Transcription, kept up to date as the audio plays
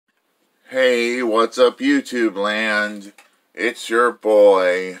Hey, what's up YouTube land? It's your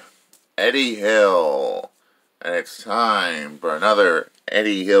boy, Eddie Hill. And it's time for another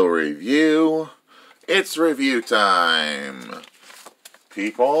Eddie Hill review. It's review time,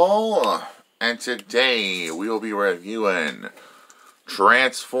 people. And today we will be reviewing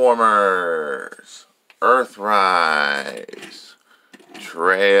Transformers, Earthrise,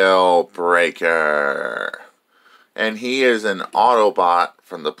 Trailbreaker. And he is an Autobot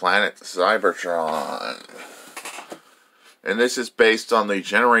from the planet Cybertron. And this is based on the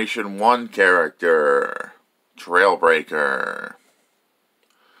Generation 1 character, Trailbreaker.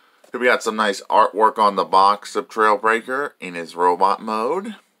 Here we got some nice artwork on the box of Trailbreaker in his robot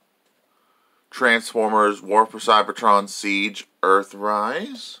mode. Transformers War for Cybertron Siege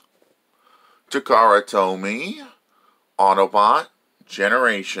Earthrise. Takara Tomy, Autobot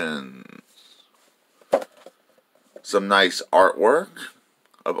Generations. Some nice artwork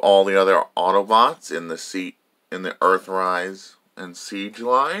of all the other Autobots in the Earthrise and Siege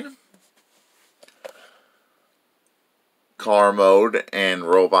line. Car mode and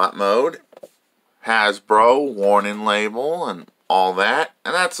robot mode. Hasbro warning label and all that.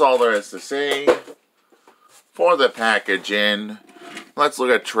 And that's all there is to say for the packaging. Let's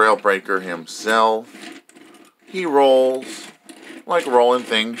look at Trailbreaker himself. He rolls like rolling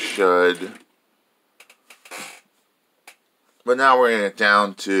things should. But now we're going to get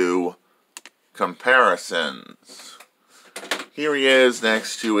down to comparisons. Here he is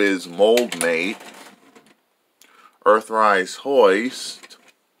next to his mold mate, Earthrise Hoist,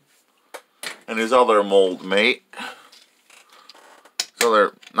 and his other mold mate. So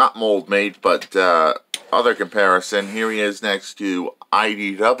they're not mold mate, but other comparison. Here he is next to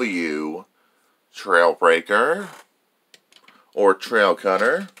IDW Trailbreaker, or Trail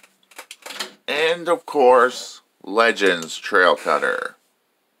Cutter, and of course, Legends Trail Cutter.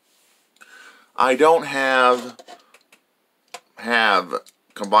 I don't have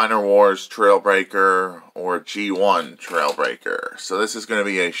Combiner Wars Trailbreaker or G1 Trailbreaker, so this is going to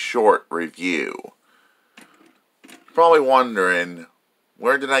be a short review. You're probably wondering,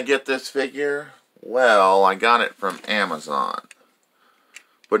 where did I get this figure? Well, I got it from Amazon.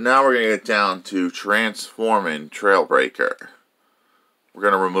 But now we're going to get down to transforming Trailbreaker. We're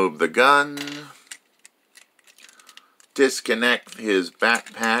going to remove the gun, disconnect his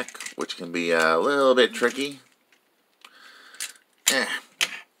backpack, which can be a little bit tricky.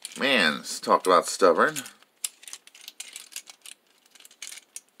 Man, let's talk about stubborn.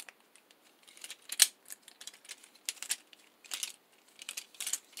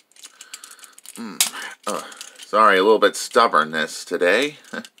 Sorry, a little bit stubbornness today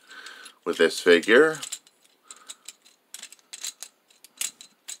with this figure.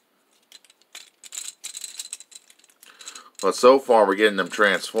 But so far, we're getting them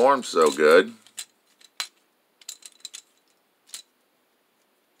transformed so good.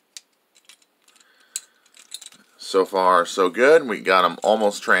 So far, so good. We got them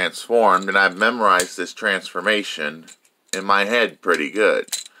almost transformed, and I've memorized this transformation in my head pretty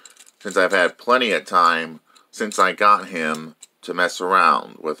good, since I've had plenty of time since I got him to mess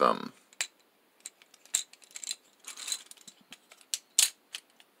around with them.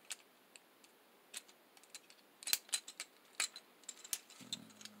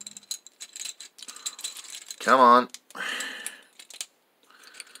 Come on.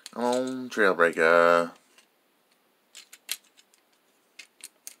 Come on, Trailbreaker.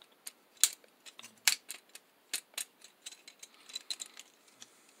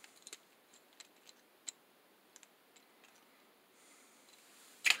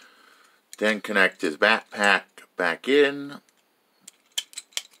 Then connect his backpack back in.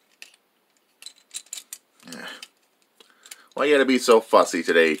 Why you gotta be so fussy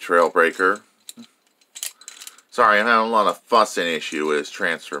today, Trailbreaker? Sorry, I'm having a lot of fussing issue with his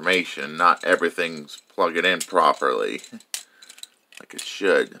transformation. Not everything's plugging in properly, like it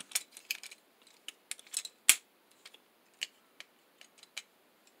should.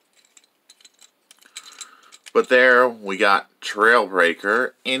 But there, we got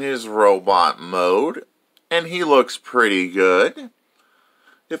Trailbreaker in his robot mode, and he looks pretty good,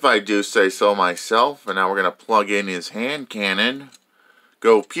 if I do say so myself. And now we're going to plug in his hand cannon.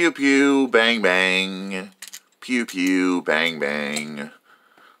 Go pew pew, bang bang. Pew pew, bang bang.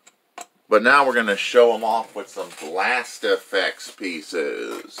 But now we're going to show him off with some blast effects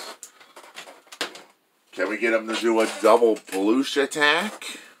pieces. Can we get him to do a double bloosh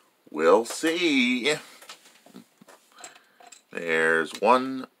attack? We'll see. There's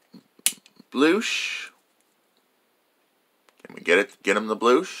one bloosh. Can we get him the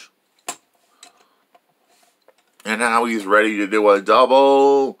bloosh? And now he's ready to do a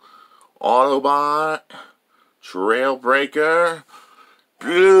double Autobot, Trailbreaker,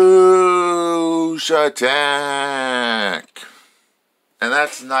 Bloosh Attack. And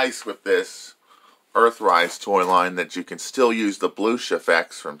that's nice with this Earthrise toy line, that you can still use the Bloosh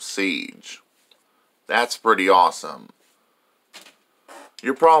effects from Siege. That's pretty awesome.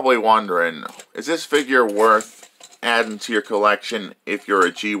 You're probably wondering, is this figure worth adding to your collection if you're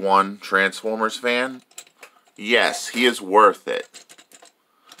a G1 Transformers fan? Yes, he is worth it.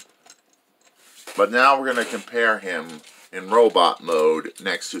 But now we're going to compare him in robot mode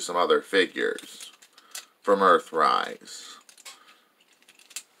next to some other figures from Earthrise.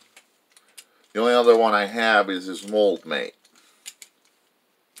 The only other one I have is his mold mate.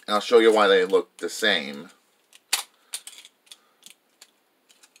 I'll show you why they look the same.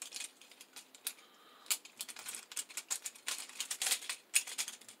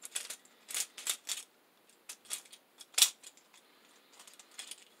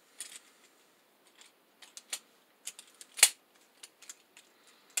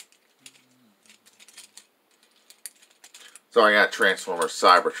 So I got Transformer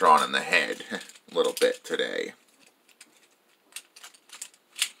Cybertron in the head a little bit today.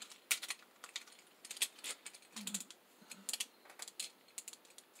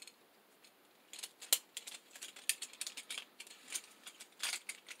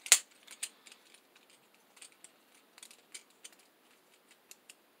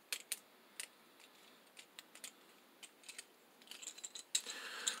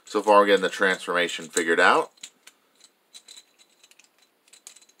 So far we're getting the transformation figured out.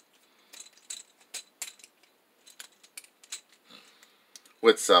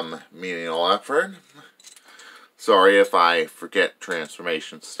 With some menial effort. Sorry if I forget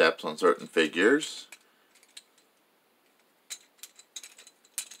transformation steps on certain figures.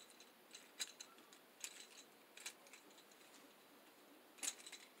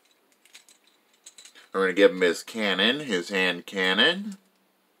 We're going to give him his cannon, his hand cannon.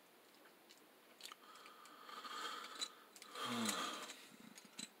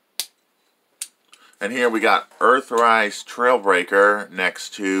 And here we got Earthrise Trailbreaker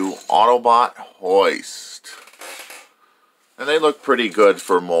next to Autobot Hoist. And they look pretty good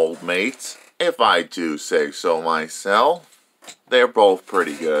for mold mates, if I do say so myself. They're both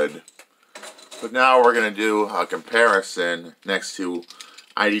pretty good. But now we're going to do a comparison next to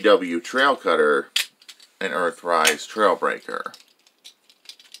IDW Trail Cutter and Earthrise Trailbreaker.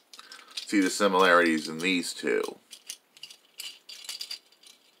 See the similarities in these two.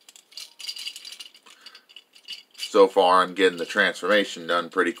 So far, I'm getting the transformation done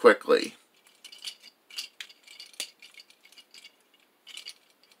pretty quickly.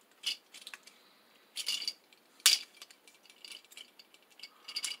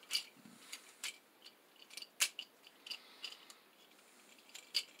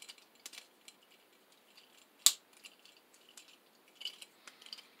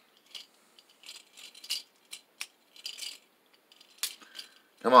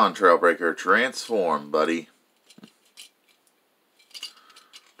 Come on, Trailbreaker, transform, buddy.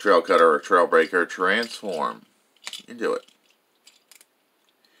 Trail Cutter or Trailbreaker, transform. You can do it.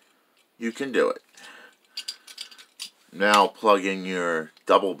 You can do it. Now plug in your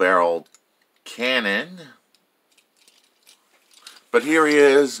double-barreled cannon. But here he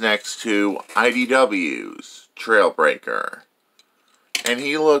is next to IDW's Trailbreaker. And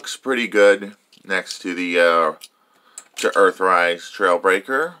he looks pretty good next to the Earthrise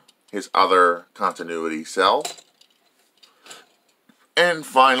Trailbreaker, his other continuity self. And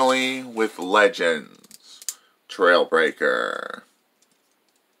finally, with Legends, Trailbreaker.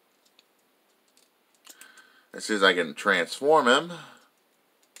 As soon as I can transform him.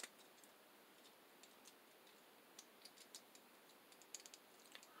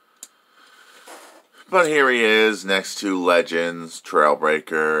 But here he is next to Legends,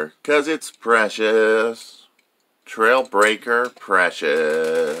 Trailbreaker, 'cause it's precious. Trailbreaker,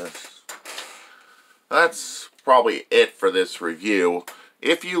 precious. That's probably it for this review.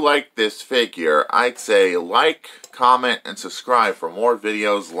 If you like this figure, I'd say like, comment, and subscribe for more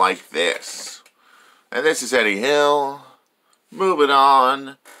videos like this. And this is Eddie Hill. Move it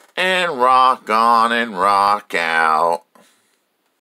on and rock out.